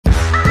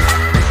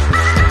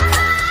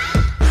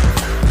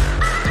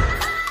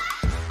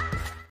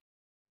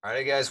All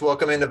right, guys,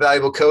 welcome into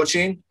Valuable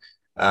Coaching.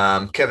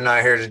 Kevin and I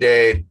are here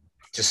today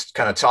just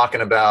kind of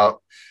talking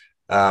about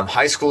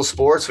high school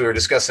sports. We were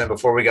discussing it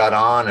before we got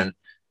on,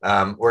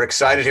 and we're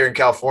excited here in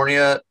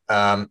California,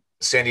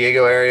 San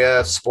Diego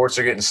area. Sports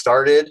are getting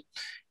started.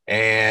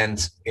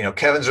 And,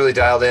 Kevin's really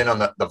dialed in on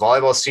the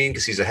volleyball scene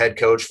because he's a head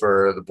coach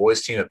for the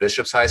boys team at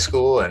Bishop's High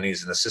School, and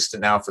he's an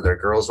assistant now for their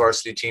girls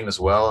varsity team as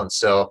well. And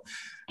so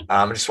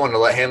I just wanted to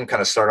let him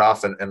kind of start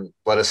off and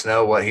let us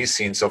know what he's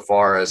seen so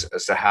far as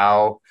to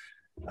how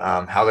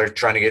they're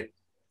trying to get,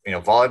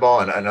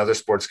 volleyball and other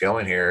sports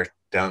going here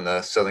down in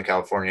the Southern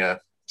California,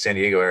 San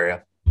Diego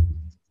area.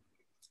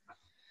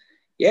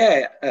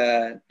 Yeah.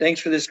 Thanks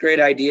for this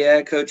great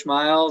idea, Coach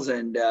Miles.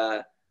 And,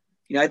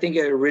 I think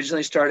it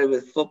originally started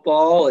with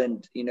football,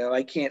 and,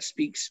 I can't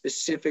speak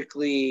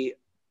specifically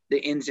the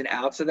ins and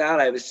outs of that.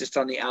 I was just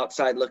on the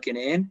outside looking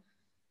in,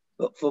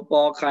 but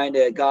football kind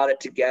of got it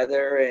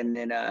together. And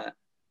then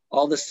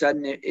all of a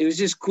sudden it was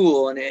just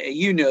cool. And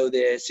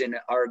this, and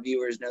our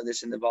viewers know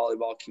this in the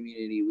volleyball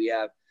community. We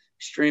have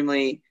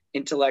extremely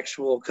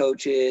intellectual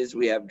coaches.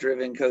 We have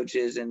driven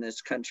coaches in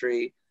this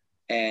country.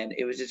 And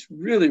it was just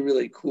really,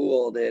 really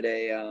cool that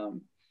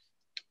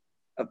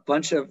a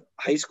bunch of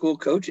high school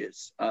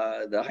coaches,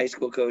 the high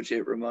school coach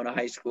at Ramona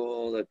High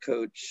School, the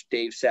coach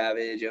Dave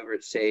Savage over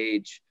at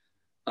Sage,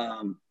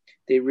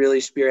 they really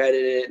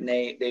spearheaded it, and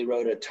they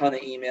wrote a ton of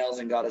emails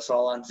and got us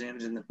all on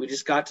Zooms, and we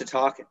just got to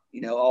talking,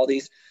 all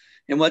these.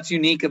 And what's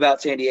unique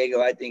about San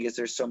Diego, I think, is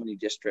there's so many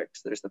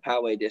districts. There's the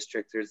Poway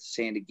district, there's the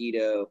San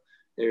Diego,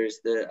 there's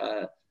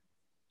the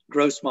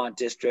Grossmont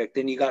district.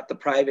 Then you got the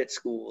private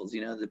schools,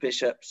 the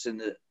Bishops and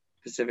the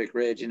Pacific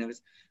Ridge. And it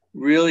was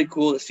really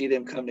cool to see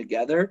them come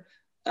together.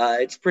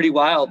 It's pretty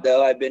wild,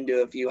 though. I've been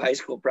to a few high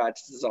school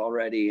practices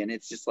already, and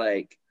it's just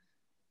like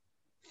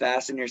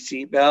fasten your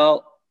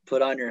seatbelt,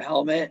 put on your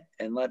helmet,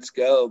 and let's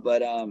go.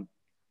 But,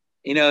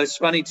 it's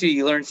funny, too.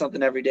 You learn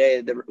something every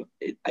day.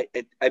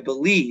 I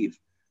believe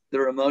the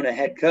Ramona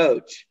head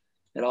coach,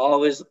 that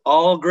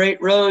all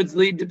great roads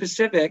lead to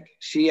Pacific.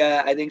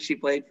 I think she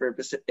played for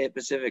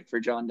Pacific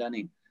for John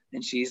Dunning,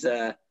 and she's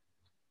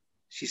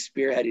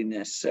spearheading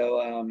this.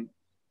 So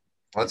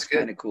that's good.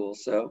 Kind of cool.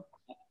 So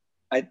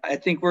I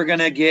think we're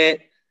gonna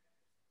get,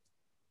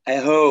 I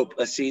hope,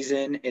 a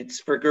season. It's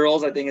for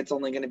girls. I think it's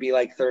only going to be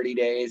like 30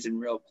 days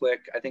and real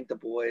quick. I think the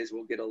boys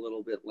will get a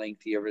little bit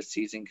lengthier of a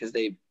season because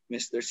they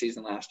missed their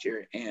season last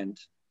year and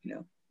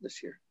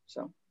this year.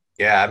 So.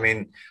 Yeah,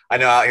 I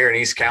know out here in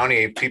East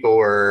County, people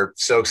were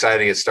so excited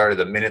to get started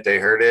the minute they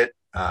heard it.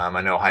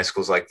 I know high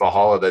schools like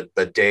Valhalla,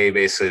 the day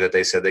basically that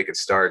they said they could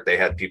start, they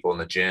had people in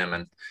the gym.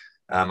 And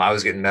I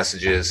was getting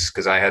messages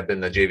because I had been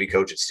the JV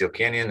coach at Steel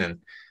Canyon. And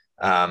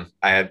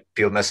I had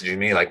people messaging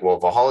me like, well,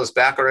 Valhalla's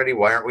back already.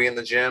 Why aren't we in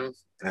the gym?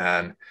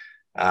 And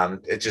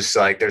it's just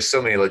like there's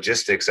so many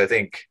logistics. I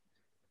think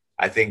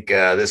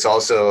this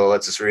also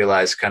lets us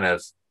realize kind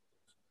of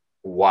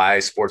why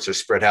sports are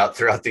spread out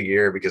throughout the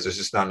year, because there's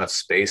just not enough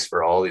space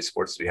for all these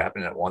sports to be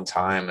happening at one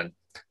time. And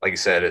like you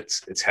said,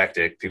 it's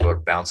hectic. People are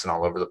bouncing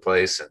all over the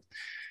place.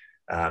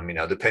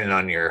 And, depending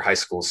on your high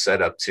school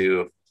setup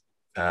too,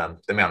 the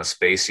amount of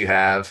space you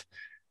have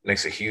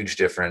makes a huge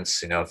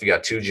difference. If you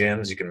got two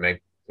gyms, you can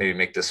maybe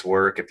make this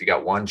work. If you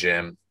got one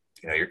gym,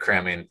 you're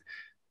cramming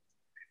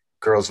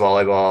girls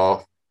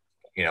volleyball,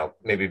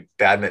 maybe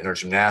badminton or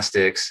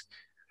gymnastics,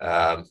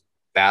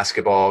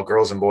 basketball,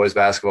 girls and boys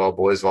basketball,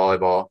 boys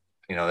volleyball.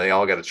 They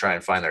all got to try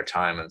and find their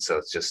time. And so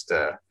it's just,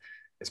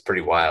 it's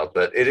pretty wild,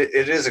 but it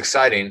is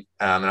exciting.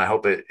 And I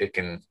hope it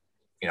can,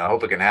 I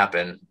hope it can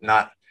happen.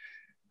 Not,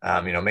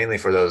 mainly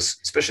for those,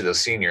 especially those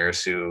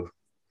seniors who,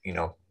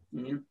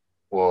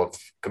 will have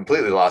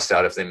completely lost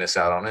out if they miss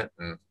out on it.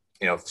 And,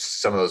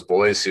 some of those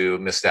boys who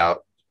missed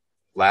out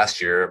last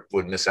year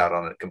would miss out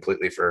on it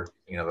completely for,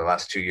 the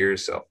last 2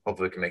 years. So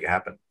hopefully we can make it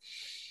happen.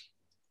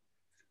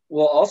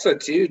 Well, also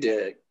too,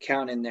 to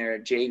count in their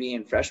JV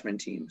and freshman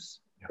teams.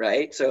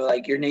 Right. So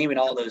like you're naming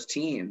all those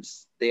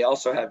teams. They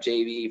also have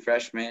JV,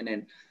 freshmen.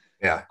 And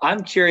yeah,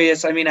 I'm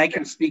curious. I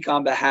can speak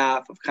on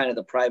behalf of kind of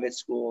the private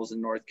schools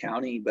in North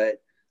County, but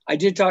I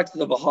did talk to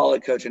the Valhalla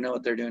coach. I know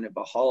what they're doing at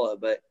Valhalla,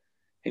 but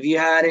have you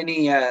had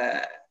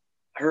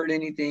heard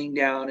anything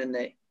down in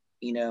the,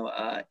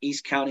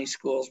 East County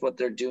schools, what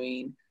they're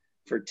doing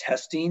for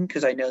testing?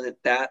 Cause I know that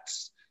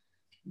that's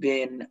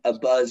been a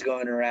buzz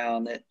going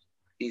around that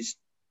these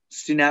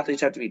student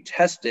athletes have to be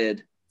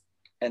tested,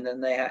 and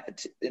then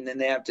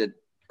they have to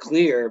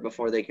clear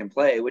before they can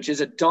play, which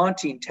is a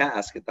daunting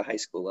task at the high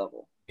school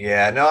level.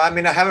 Yeah, no, I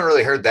haven't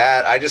really heard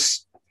that.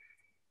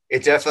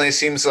 It definitely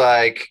seems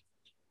like,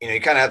 you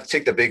kind of have to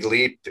take the big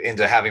leap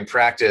into having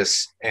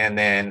practice and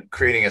then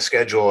creating a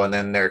schedule, and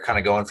then they're kind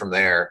of going from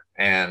there.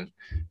 And,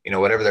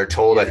 whatever they're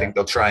told, yeah. I think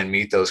they'll try and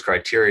meet those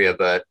criteria.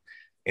 But,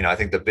 I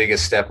think the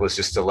biggest step was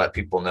just to let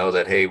people know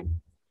that, hey,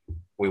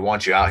 we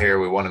want you out here.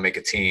 We want to make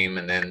a team.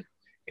 And then,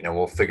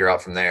 we'll figure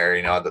out from there.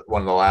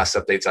 One of the last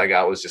updates I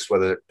got was just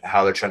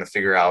how they're trying to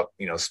figure out,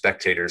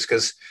 spectators.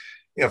 Because,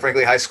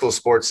 frankly, high school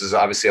sports is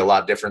obviously a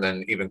lot different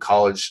than even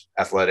college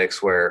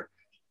athletics where,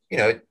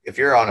 if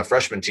you're on a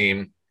freshman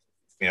team,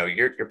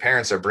 your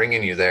parents are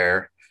bringing you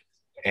there,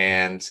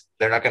 and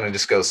they're not going to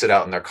just go sit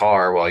out in their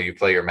car while you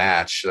play your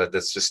match.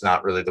 That's just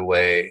not really the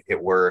way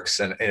it works.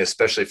 And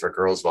especially for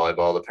girls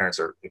volleyball, the parents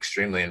are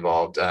extremely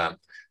involved. I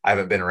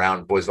haven't been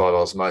around boys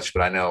volleyball as much,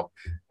 but I know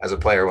as a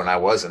player when I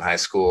was in high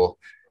school,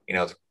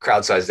 the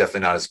crowd size is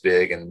definitely not as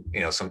big. And,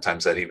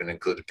 sometimes that even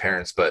included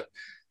parents, but,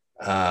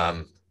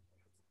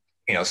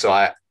 so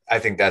I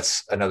think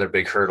that's another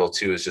big hurdle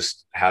too, is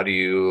just how do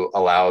you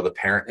allow the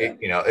parent,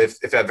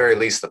 if at very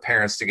least the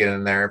parents to get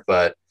in there,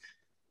 but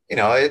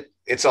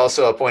it's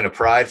also a point of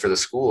pride for the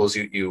schools.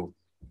 You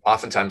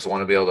oftentimes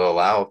want to be able to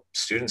allow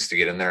students to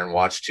get in there and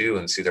watch too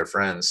and see their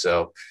friends.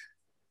 So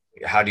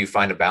how do you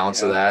find a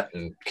balance of that,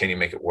 and can you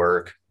make it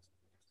work?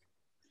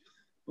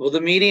 Well,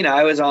 the meeting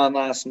I was on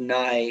last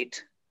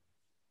night,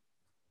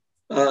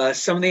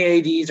 some of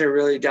the ADs are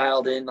really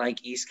dialed in,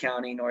 like East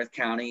County, North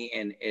County,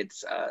 and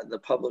it's the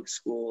public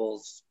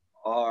schools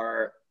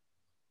are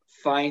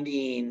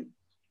finding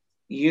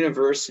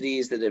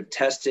universities that have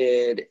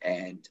tested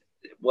and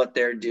what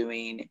they're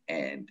doing,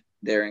 and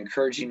they're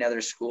encouraging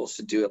other schools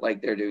to do it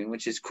like they're doing,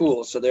 which is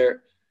cool. So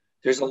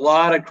there's a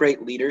lot of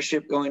great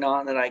leadership going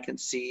on that I can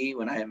see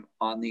when I'm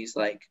on these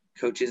like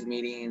coaches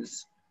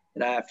meetings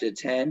that I have to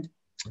attend.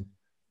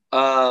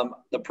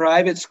 The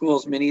private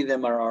schools, many of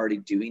them are already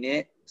doing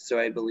it, so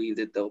I believe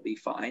that they'll be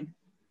fine.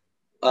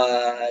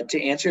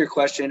 To answer your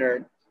question,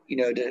 or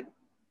to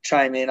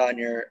chime in on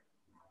your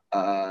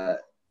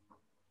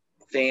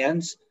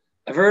fans,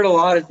 I've heard a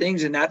lot of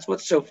things, and that's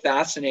what's so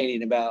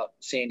fascinating about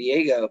San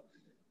Diego.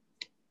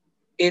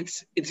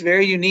 It's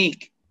very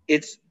unique.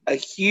 It's a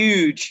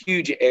huge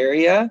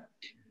area,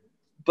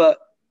 but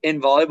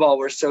in volleyball,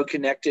 we're so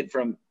connected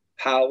from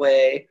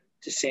Poway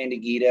to San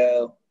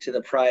Diego to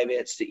the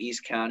privates to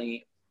East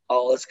County.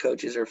 All us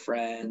coaches are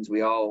friends.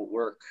 We all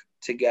work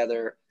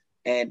together.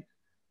 And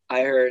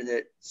I heard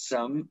that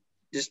some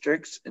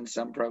districts and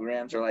some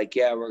programs are like,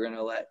 yeah, we're going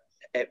to let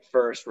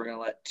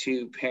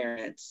 2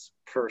 parents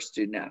per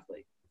student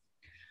athlete.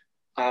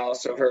 I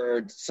also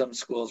heard some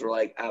schools were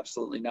like,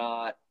 absolutely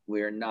not.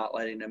 We're not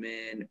letting them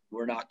in.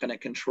 We're not going to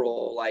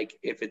control, like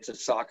if it's a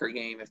soccer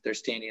game, if they're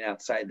standing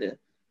outside the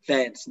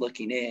fence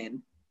looking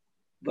in,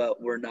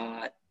 but we're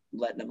not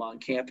letting them on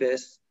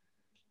campus.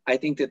 I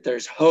think that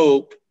there's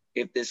hope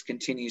if this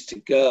continues to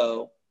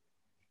go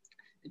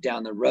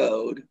down the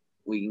road,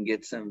 we can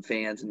get some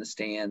fans in the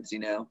stands,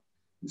 and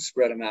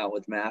spread them out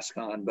with masks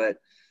on. But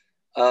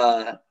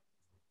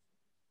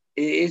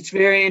it's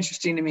very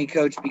interesting to me,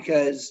 Coach,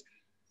 because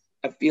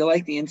I feel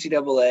like the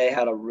NCAA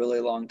had a really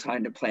long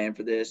time to plan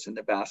for this in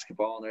the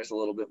basketball, and there's a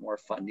little bit more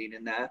funding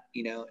in that,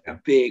 a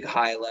big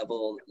high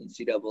level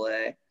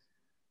NCAA.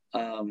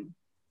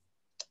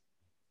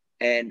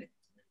 And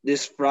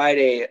this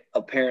Friday,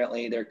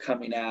 apparently they're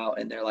coming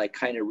out and they're like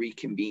kind of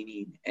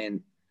reconvening,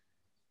 and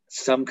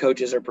some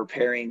coaches are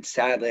preparing.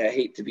 Sadly, I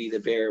hate to be the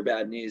bearer of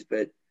bad news,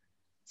 but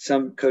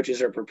some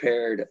coaches are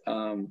prepared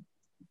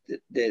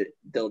that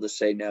they'll just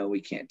say, no,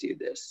 we can't do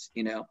this,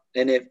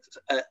 and if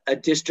a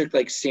district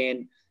like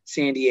San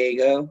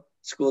Diego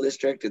school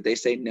district, if they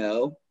say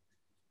no,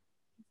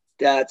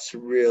 that's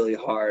really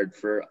hard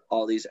for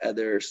all these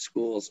other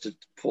schools to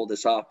pull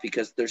this off,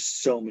 because there's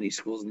so many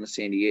schools in the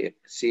San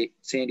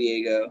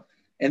Diego.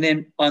 And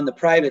then on the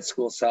private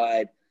school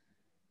side,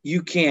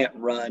 you can't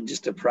run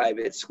just a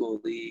private school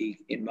league,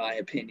 in my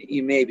opinion.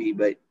 You maybe,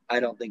 but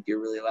I don't think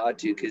you're really allowed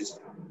to, because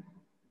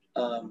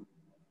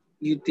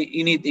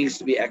you need things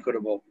to be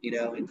equitable,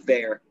 and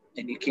fair.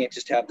 And you can't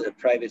just have the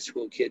private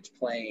school kids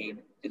playing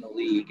in a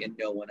league and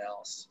no one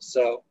else.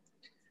 So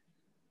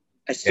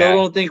I still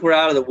don't think we're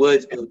out of the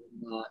woods, but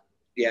not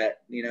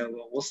yet.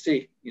 We'll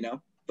see.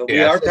 But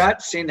we are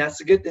practicing.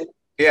 That's a good thing.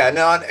 Yeah,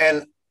 no,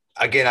 and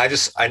again,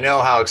 I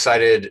know how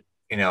excited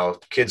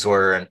kids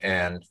were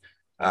and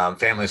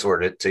families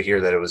were to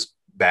hear that it was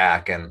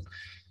back, and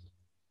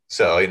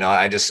so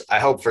I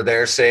hope for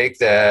their sake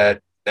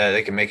that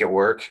they can make it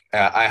work.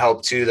 I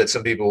hope too that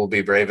some people will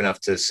be brave enough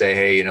to say,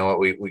 hey, you know what,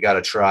 we got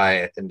to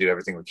try and do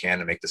everything we can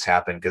to make this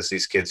happen, because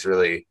these kids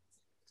really,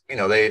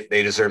 they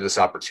deserve this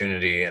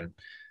opportunity. And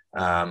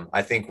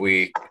I think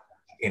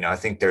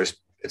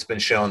it's been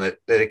shown that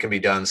it can be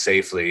done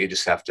safely. You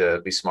just have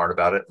to be smart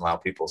about it and allow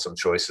people some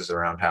choices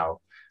around how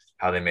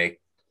they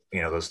make,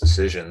 those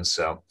decisions.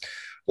 So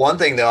one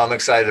thing though I'm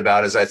excited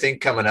about is I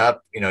think coming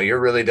up, you're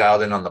really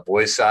dialed in on the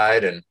boys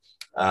side, and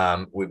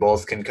we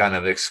both can kind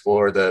of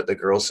explore the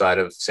girls side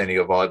of San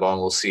Diego volleyball,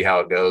 and we'll see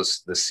how it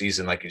goes this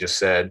season. Like you just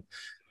said,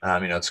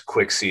 it's a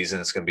quick season.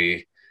 It's going to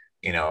be,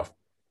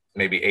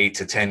 maybe 8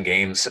 to 10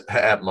 games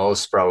at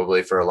most,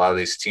 probably, for a lot of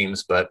these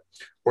teams. But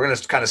we're going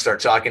to kind of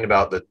start talking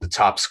about the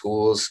top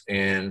schools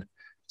in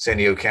San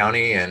Diego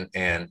County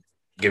and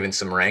giving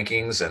some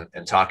rankings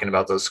and talking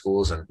about those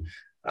schools. And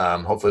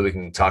hopefully we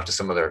can talk to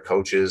some of their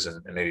coaches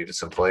and maybe even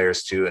some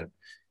players too, and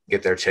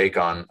get their take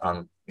on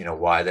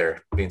why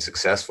they're being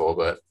successful.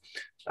 But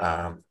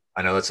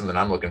I know that's something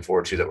I'm looking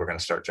forward to that we're going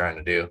to start trying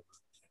to do.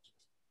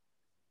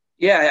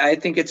 Yeah, I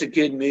think it's a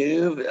good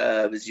move.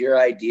 It was your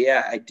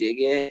idea. I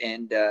dig it.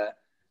 And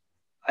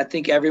I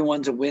think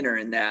everyone's a winner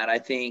in that. I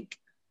think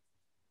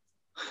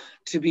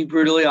To be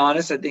brutally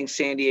honest, I think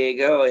San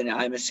Diego, and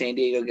I'm a San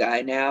Diego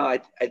guy now, I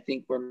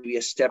think we're maybe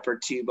a step or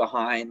two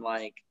behind,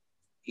 like,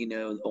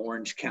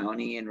 Orange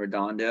County and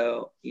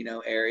Redondo,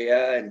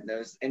 area, and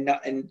those, and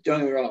don't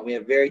get me wrong, we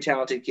have very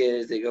talented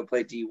kids. They go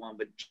play D1,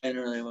 but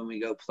generally when we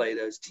go play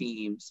those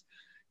teams,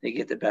 they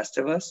get the best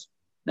of us.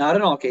 Not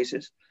in all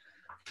cases.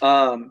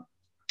 So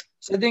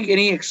I think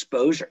any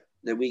exposure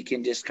that we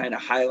can just kind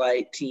of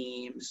highlight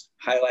teams,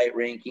 highlight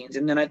rankings,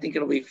 and then I think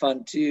it'll be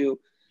fun too,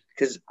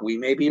 because we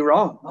may be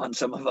wrong on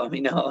some of them,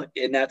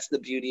 and that's the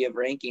beauty of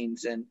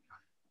rankings. And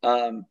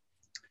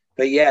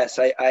but yes,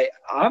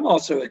 I'm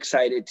also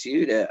excited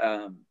too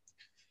to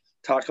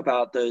talk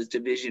about those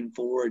Division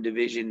 4,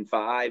 Division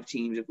 5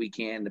 teams if we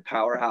can, the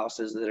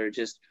powerhouses that are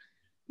just,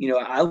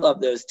 I love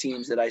those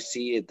teams that I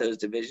see at those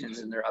divisions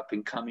and they're up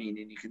and coming,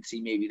 and you can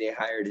see maybe they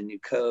hired a new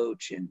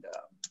coach, and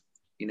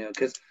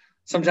because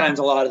sometimes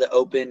a lot of the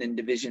open and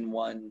Division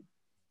 1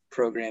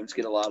 programs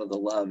get a lot of the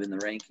love in the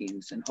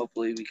rankings, and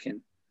hopefully we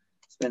can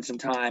spend some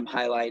time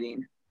highlighting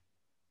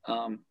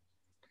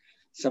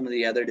some of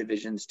the other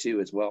divisions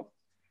too as well.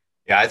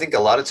 Yeah, I think a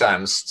lot of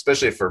times,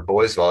 especially for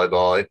boys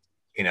volleyball,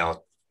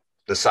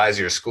 the size of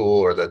your school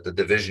or the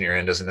division you're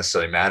in doesn't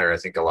necessarily matter. I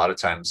think a lot of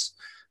times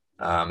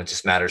it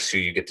just matters who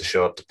you get to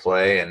show up to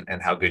play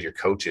and how good your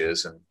coach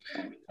is.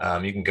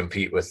 And you can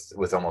compete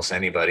with almost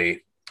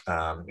anybody.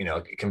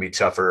 It can be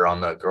tougher on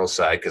the girls'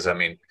 side because,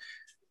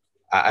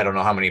 I don't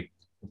know how many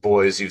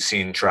boys you've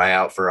seen try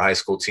out for a high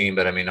school team,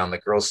 but on the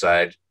girls'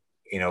 side,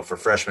 for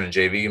freshmen and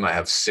JV, you might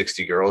have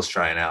 60 girls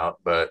trying out,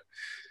 but,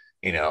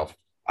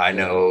 I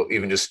know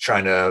even just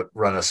trying to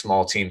run a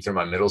small team through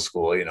my middle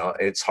school,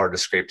 it's hard to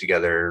scrape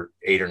together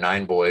 8 or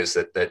 9 boys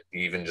that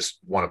even just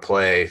want to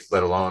play,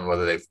 let alone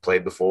whether they've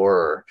played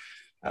before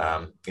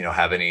or,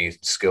 have any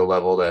skill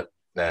level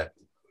that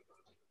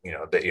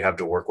you have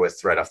to work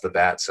with right off the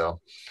bat. So,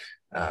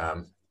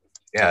 so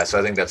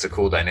I think that's a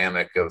cool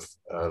dynamic of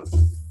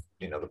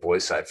the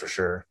boys' side for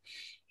sure.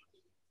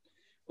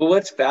 Well,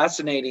 what's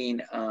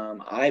fascinating,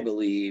 I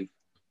believe,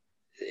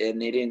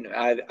 and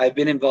I've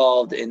been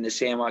involved in the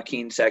San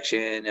Joaquin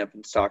section up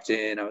in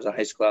Stockton. I was a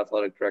high school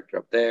athletic director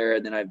up there.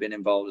 And then I've been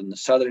involved in the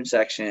Southern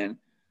section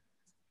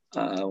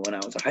when I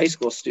was a high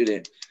school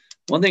student.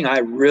 One thing I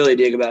really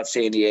dig about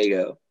San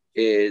Diego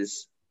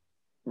is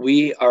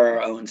we are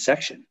our own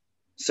section.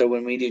 So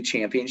when we do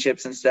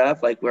championships and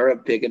stuff, like, we're a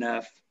big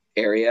enough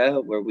area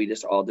where we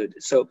just all do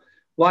it. So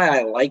why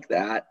I like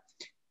that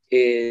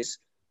is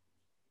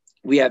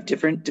we have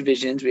different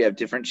divisions. We have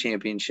different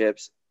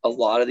championships. A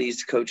lot of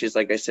these coaches,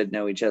 like I said,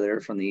 know each other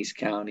from the East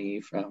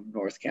County, from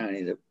North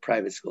County, the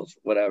private schools,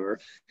 whatever.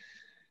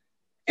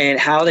 And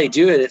how they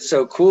do it, it's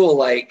so cool.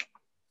 Like,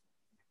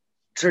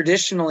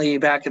 traditionally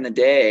back in the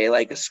day,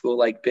 like a school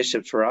like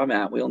Bishop's where I'm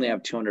at, we only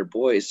have 200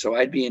 boys. So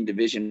I'd be in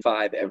Division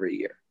 5 every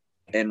year.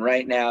 And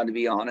right now, to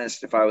be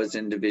honest, if I was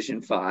in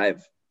Division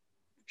 5,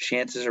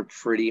 chances are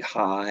pretty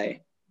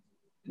high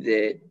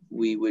that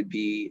we would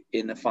be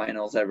in the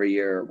finals every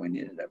year or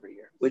winning it every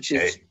year, which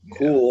is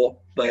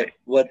cool. But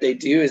what they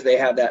do is they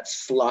have that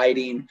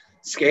sliding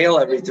scale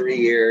every 3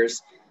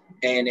 years.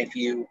 And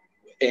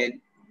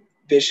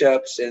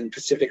Bishops and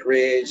Pacific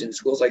Ridge and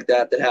schools like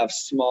that have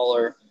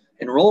smaller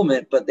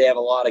enrollment, but they have a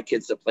lot of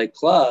kids that play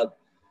club,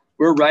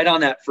 we're right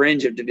on that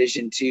fringe of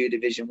Division 2,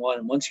 Division 1.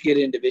 And once you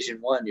get in Division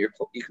 1, you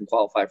can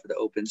qualify for the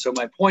Open. So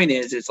my point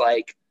is, it's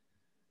like,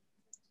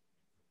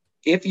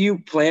 if you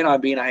plan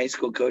on being a high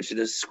school coach at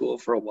this school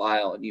for a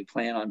while and you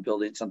plan on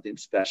building something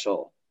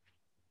special,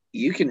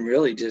 you can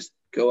really just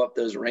go up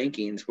those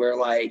rankings where,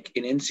 like,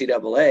 in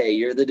NCAA,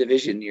 you're the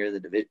division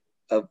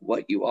of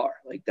what you are.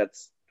 Like,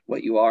 that's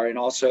what you are. And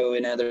also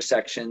in other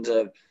sections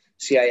of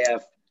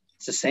CIF,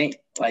 it's the same.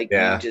 Like,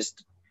 it's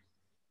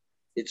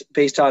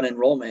based on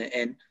enrollment.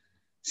 And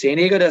San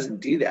Diego doesn't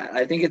do that.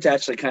 I think it's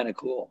actually kind of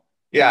cool.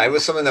 Yeah, it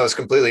was something that was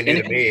completely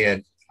new to me.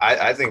 And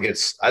I think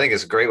it's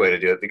a great way to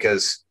do it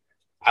because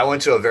I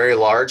went to a very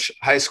large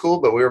high school,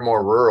 but we were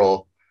more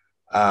rural.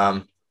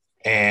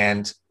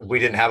 And we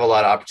didn't have a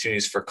lot of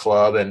opportunities for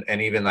club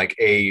and even like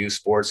AAU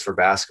sports for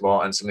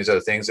basketball and some of these other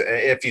things.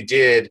 If you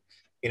did,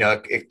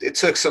 it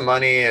took some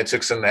money, it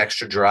took some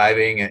extra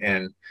driving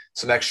and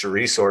some extra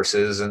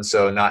resources. And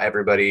so not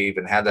everybody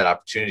even had that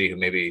opportunity who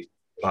maybe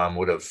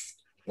would have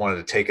wanted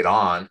to take it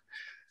on.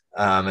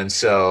 And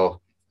so,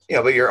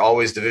 but you're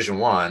always Division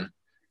 1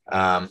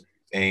 and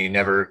you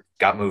never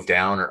got moved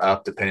down or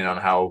up depending on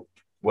how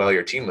well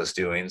your team was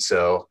doing.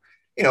 So,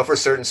 for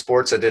certain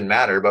sports, it didn't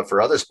matter, but for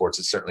other sports,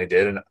 it certainly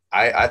did. And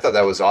I thought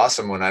that was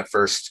awesome when I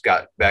first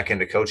got back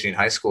into coaching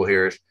high school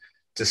here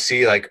to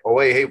see, like, oh,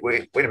 wait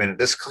a minute,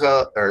 this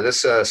club or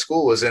this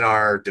school was in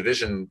our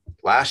division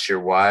last year.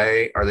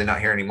 Why are they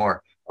not here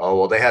anymore? Oh,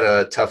 well, they had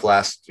a tough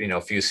last,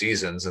 few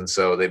seasons. And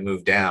so they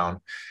moved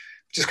down,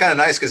 which is kind of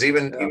nice because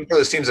even for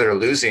those teams that are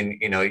losing,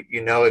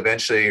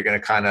 eventually you're going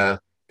to kind of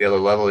be able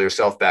to level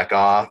yourself back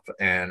off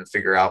and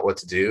figure out what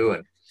to do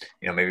and,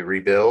 maybe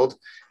rebuild.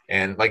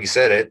 And like you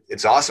said,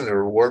 it's awesome to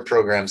reward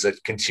programs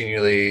that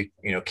continually,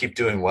 keep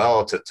doing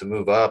well to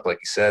move up, like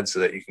you said, so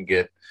that you can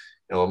get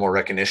a little more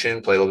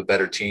recognition, play a little bit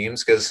better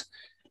teams. Because,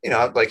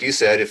 like you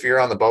said, if you're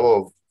on the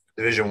bubble of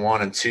Division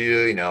 1 and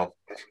 2,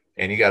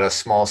 and you got a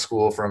small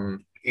school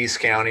from East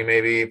County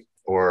maybe,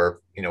 or,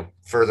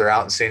 further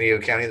out in San Diego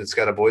County that's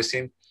got a boys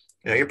team,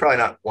 you're probably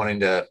not wanting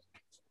to,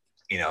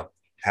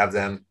 have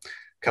them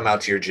come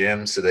out to your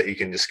gym so that you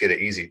can just get an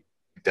easy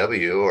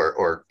W,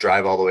 or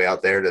drive all the way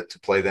out there to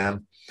play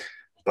them.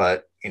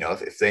 But,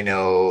 if they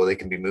know they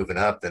can be moving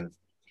up, then,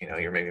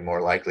 you're maybe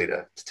more likely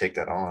to take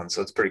that on.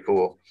 So it's pretty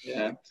cool.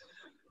 Yeah.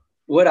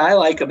 What I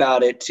like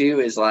about it too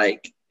is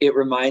like, it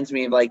reminds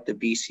me of like the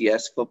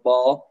BCS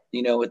football,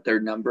 with their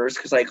numbers.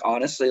 Cause like,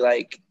 honestly,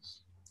 like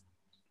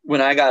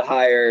when I got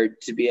hired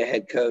to be a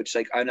head coach,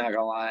 like I'm not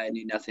gonna lie, I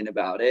knew nothing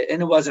about it.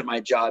 And it wasn't my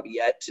job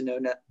yet to know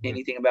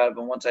anything about it.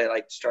 But once I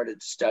like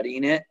started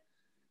studying it,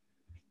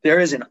 there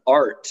is an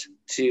art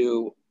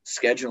to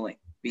scheduling,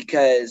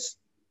 because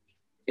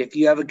if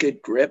you have a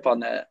good grip on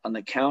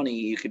the county,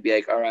 you could be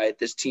like, all right,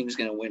 this team's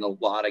going to win a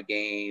lot of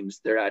games.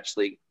 They're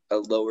actually a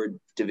lower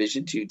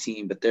Division II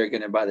team, but they're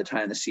going to, by the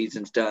time the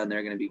season's done,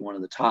 they're going to be one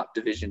of the top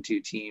Division II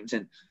teams.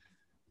 And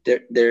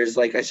there's,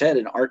 like I said,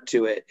 an art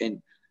to it.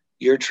 And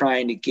you're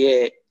trying to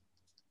get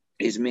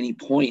as many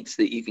points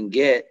that you can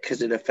get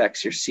because it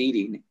affects your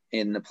seeding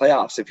in the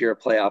playoffs if you're a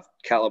playoff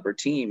caliber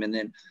team. And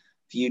then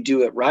if you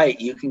do it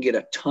right, you can get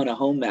a ton of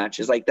home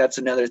matches. Like that's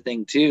another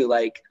thing too.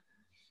 Like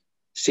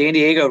San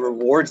Diego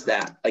rewards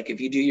that. Like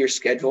if you do your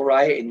schedule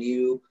right and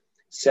you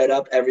set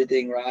up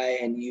everything right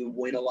and you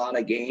win a lot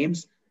of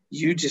games,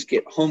 you just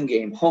get home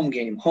game in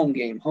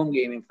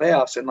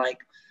playoffs. And like,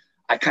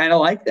 I kind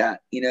of like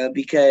that,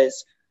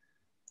 because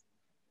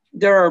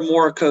there are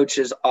more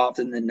coaches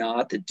often than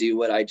not that do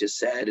what I just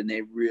said and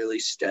they really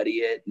study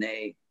it,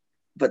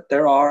 but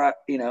there are,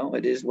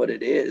 it is what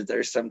it is.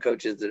 There's some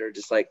coaches that are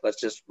just like,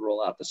 let's just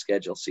roll out the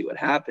schedule, see what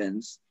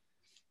happens.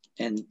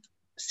 And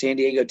San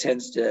Diego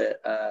tends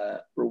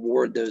to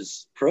reward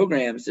those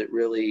programs that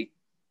really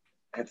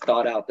have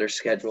thought out their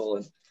schedule.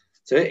 And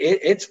so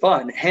it's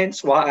fun.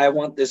 Hence why I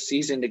want this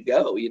season to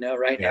go.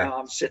 Right now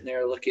I'm sitting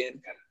there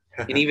looking,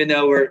 and even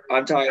though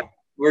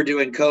we're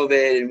doing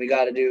COVID and we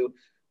got to do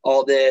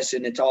all this,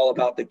 and it's all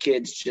about the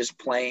kids just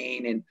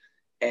playing.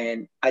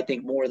 And I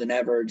think more than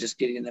ever, just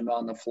getting them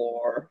on the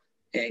floor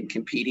and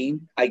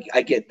competing. I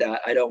get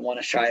that. I don't want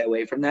to shy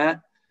away from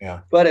that.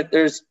 Yeah. But if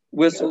there's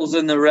whistles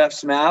in the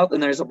ref's mouth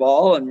and there's a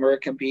ball and we're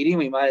competing,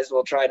 we might as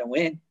well try to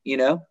win,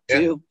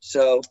 too.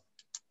 So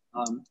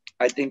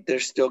I think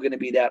there's still going to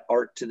be that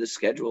art to the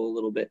schedule a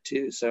little bit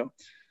too. So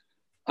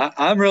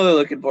I'm really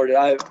looking forward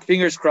to it.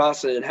 Fingers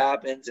crossed that it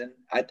happens. And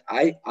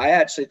I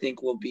actually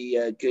think we'll be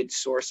a good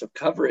source of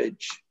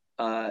coverage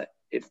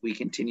if we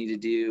continue to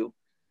do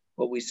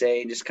what we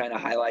say and just kind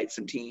of highlight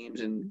some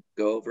teams and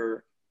go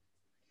over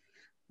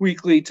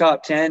weekly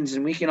top 10s.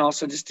 And we can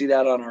also just do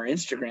that on our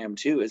Instagram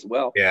too, as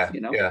well. Yeah.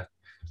 Yeah,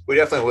 we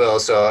definitely will.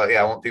 So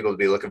I want people to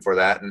be looking for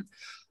that.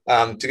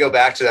 And to go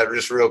back to that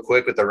just real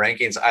quick with the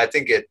rankings, I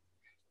think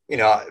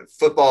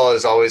football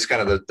is always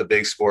kind of the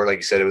big sport. Like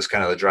you said, it was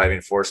kind of the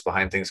driving force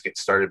behind things getting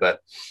started,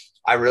 but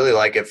I really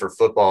like it for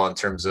football in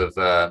terms of,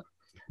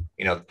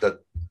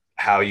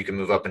 how you can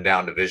move up and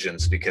down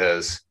divisions,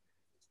 because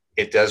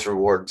it does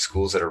reward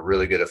schools that are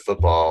really good at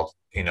football,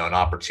 an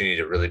opportunity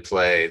to really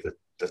play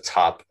the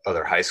top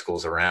other high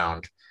schools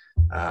around.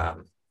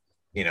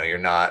 You're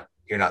not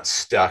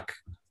stuck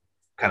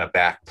kind of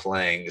back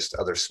playing just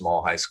other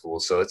small high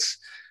schools. So it's,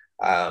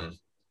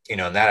 in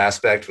that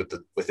aspect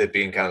with it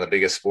being kind of the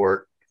biggest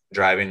sport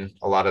driving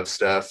a lot of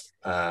stuff.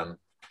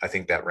 I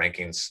think that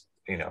rankings,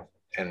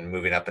 and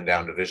moving up and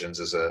down divisions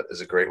is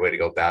a great way to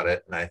go about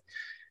it. And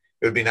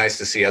it would be nice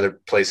to see other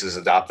places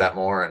adopt that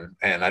more.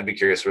 And I'd be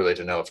curious really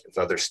to know if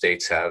other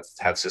states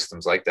have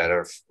systems like that,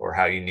 or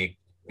how unique,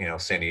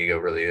 San Diego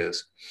really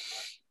is.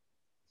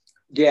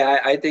 Yeah,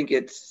 I think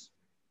it's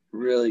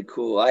really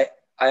cool. I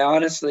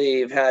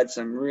honestly have had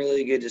some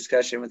really good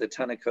discussion with a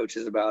ton of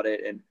coaches about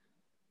it. And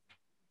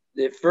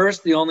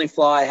the only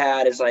flaw I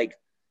had is like,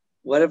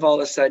 what if all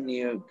of a sudden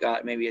you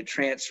got maybe a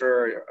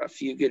transfer, or a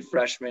few good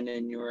freshmen,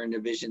 and you were in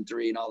Division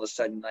III, and all of a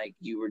sudden like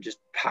you were just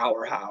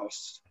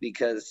powerhouse,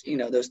 because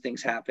those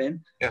things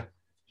happen. Yeah.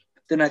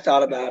 Then I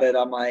thought about it.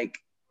 I'm like,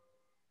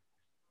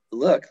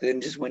 look,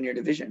 then just win your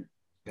division.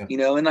 Yeah.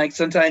 And like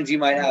sometimes you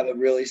might have a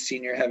really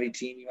senior heavy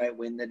team. You might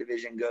win the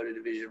division, go to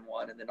Division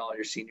I, and then all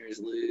your seniors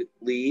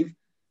leave,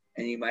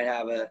 and you might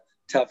have a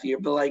tough year.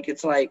 But like,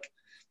 it's like,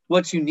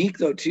 what's unique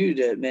though too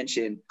to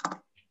mention,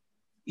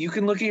 you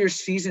can look at your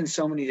season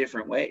so many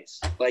different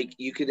ways. Like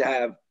you could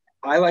have,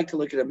 I like to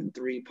look at them in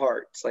 3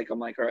 parts. Like I'm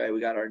like, all right,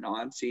 we got our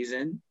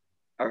non-season,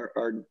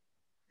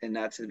 and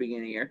that's at the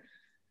beginning of the year.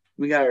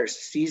 We got our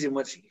season.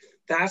 What's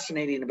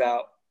fascinating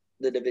about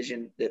the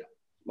division that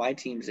my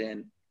team's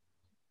in,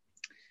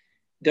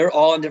 they're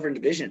all in different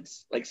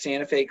divisions. Like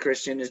Santa Fe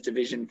Christian is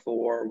Division IV.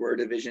 We're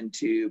Division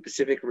II.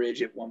 Pacific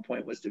Ridge at one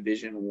point was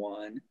Division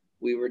I.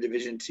 We were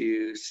Division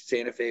II.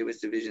 Santa Fe was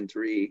Division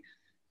III.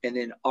 And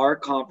then our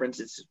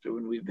conference,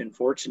 when we've been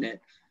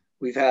fortunate,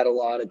 we've had a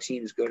lot of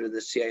teams go to the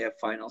CIF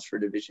finals for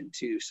Division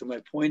II. So my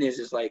point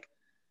is like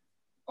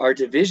our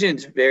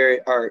division's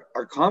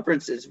our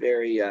conference is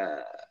very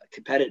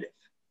competitive.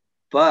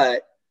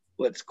 But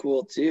what's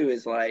cool too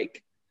is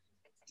like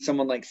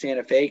someone like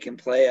Santa Fe can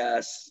play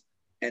us,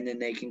 and then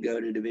they can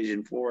go to Division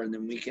IV, and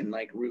then we can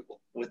like root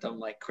with them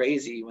like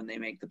crazy when they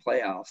make the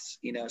playoffs,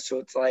 you know? So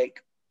it's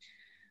like,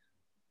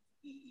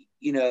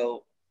 you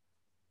know,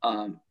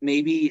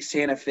 maybe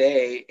Santa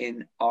Fe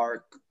in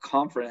our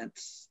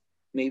conference,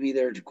 maybe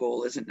their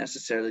goal isn't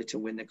necessarily to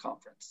win the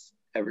conference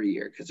every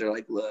year, because they're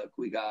like, look,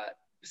 we got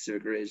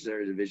Pacific Ridge,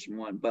 they're Division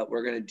I, but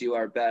we're going to do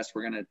our best.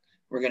 We're going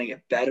to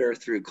get better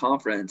through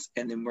conference,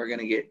 and then we're going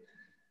to get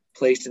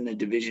placed in the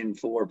Division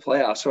IV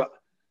playoffs. So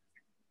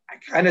I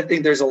kind of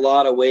think there's a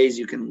lot of ways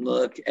you can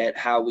look at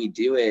how we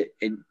do it.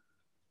 And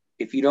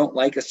if you don't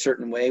like a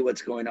certain way,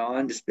 what's going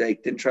on, just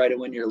like, then try to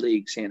win your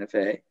league, Santa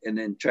Fe, and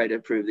then try to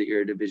prove that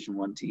you're a Division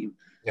I team.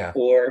 Yeah.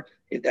 Or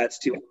if that's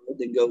too hard,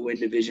 then go win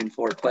Division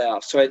IV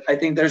playoffs. So I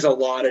think there's a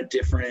lot of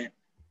different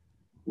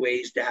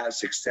ways to have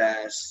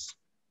success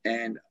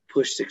and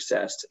push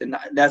success. And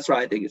that's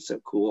why I think it's so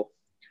cool.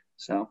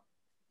 So,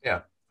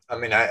 yeah, I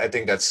mean, I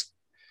think it's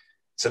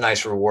a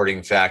nice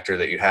rewarding factor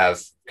that you have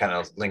kind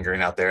of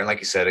lingering out there. And like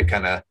you said,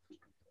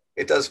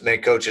 it does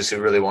make coaches who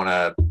really want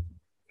to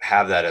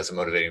have that as a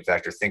motivating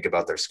factor think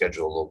about their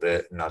schedule a little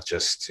bit, and not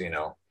just, you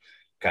know,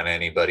 kind of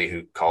anybody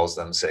who calls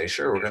them say,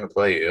 sure, we're going to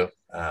play you.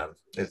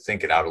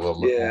 Think it out a little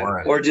bit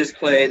more. Or just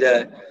play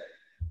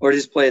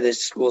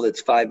this school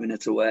that's 5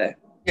 minutes away.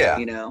 Yeah.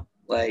 You know,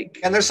 like,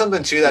 and there's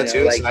something to that too.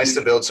 It's like, nice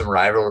to build some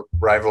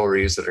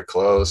rivalries that are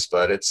close,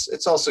 but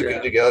it's also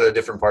good to go to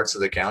different parts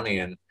of the county.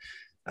 And,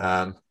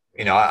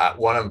 you know,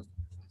 one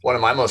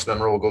of my most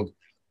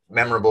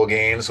memorable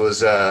games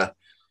was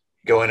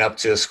going up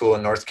to a school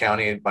in North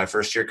County, my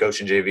first year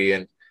coaching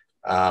JV,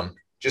 and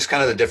just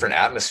kind of the different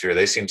atmosphere.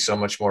 They seemed so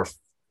much more.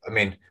 I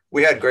mean,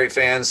 we had great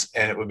fans,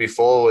 and it would be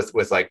full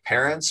with like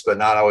parents, but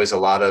not always a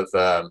lot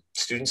of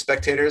student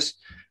spectators.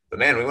 But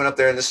man, we went up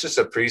there, and this is just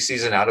a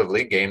preseason out of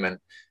league game, and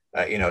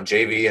you know,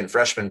 JV and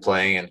freshmen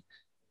playing, and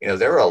you know,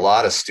 there were a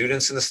lot of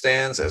students in the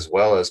stands as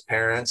well as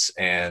parents,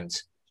 and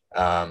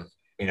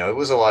you know, it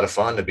was a lot of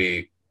fun to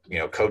be, you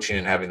know, coaching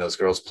and having those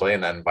girls play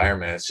in that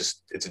environment.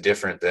 It's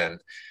different than,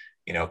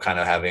 you know, kind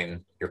of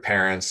having your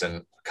parents and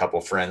a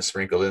couple friends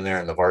sprinkled in there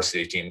and the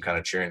varsity team kind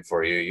of cheering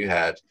for you. You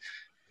had,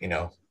 you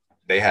know,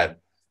 they had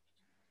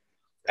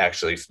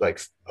actually like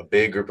a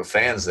big group of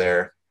fans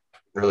there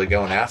really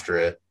going after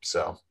it.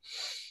 So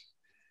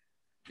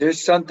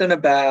there's something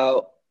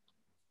about,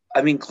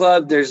 I mean,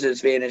 club, there's an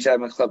advantage.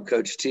 I'm a club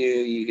coach too.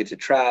 You get to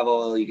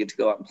travel, you get to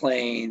go on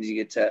planes, you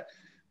get to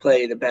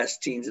play the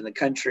best teams in the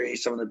country,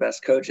 some of the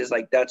best coaches.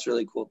 Like, that's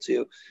really cool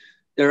too.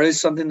 There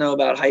is something though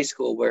about high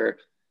school where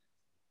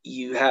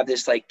you have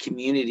this like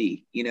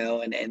community, you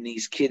know, and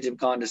these kids have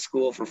gone to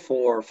school for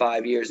 4 or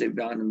 5 years. They've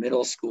gone to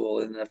middle school,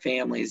 and the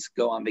families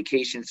go on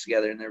vacations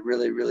together, and they're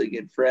really, really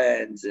good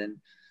friends. And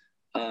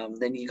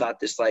then you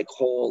got this like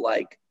whole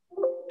like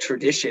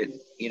tradition,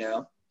 you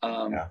know,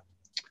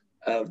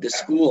 of the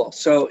school.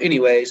 So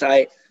anyways,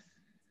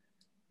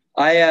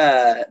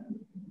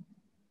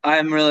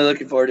 I'm really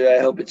looking forward to it.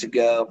 I hope it's a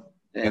go.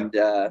 And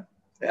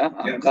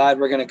I'm glad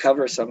we're going to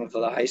cover some of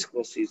the high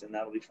school season.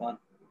 That'll be fun.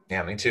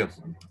 Yeah, me too.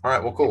 All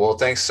right. Well, cool. Well,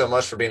 thanks so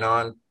much for being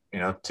on, you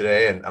know,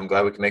 today. And I'm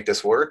glad we can make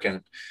this work,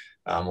 and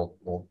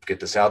we'll get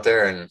this out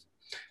there. And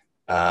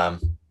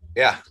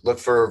look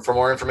for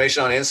more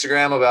information on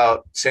Instagram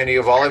about San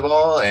Diego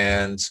volleyball.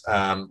 And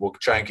we'll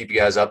try and keep you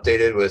guys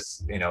updated with,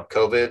 you know,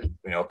 COVID.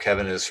 You know,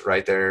 Kevin is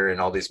right there in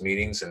all these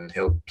meetings, and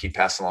he'll keep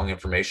passing along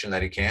information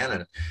that he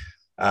can.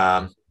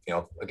 And, you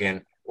know,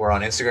 again, we're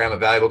on Instagram at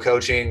Valuable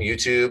Coaching,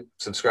 YouTube.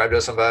 Subscribe to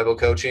us on Valuable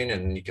Coaching,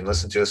 and you can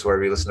listen to us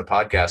wherever you listen to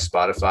podcasts,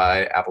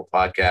 Spotify, Apple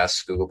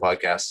Podcasts, Google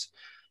Podcasts.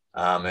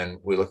 And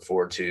we look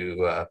forward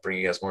to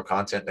bringing you guys more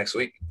content next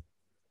week.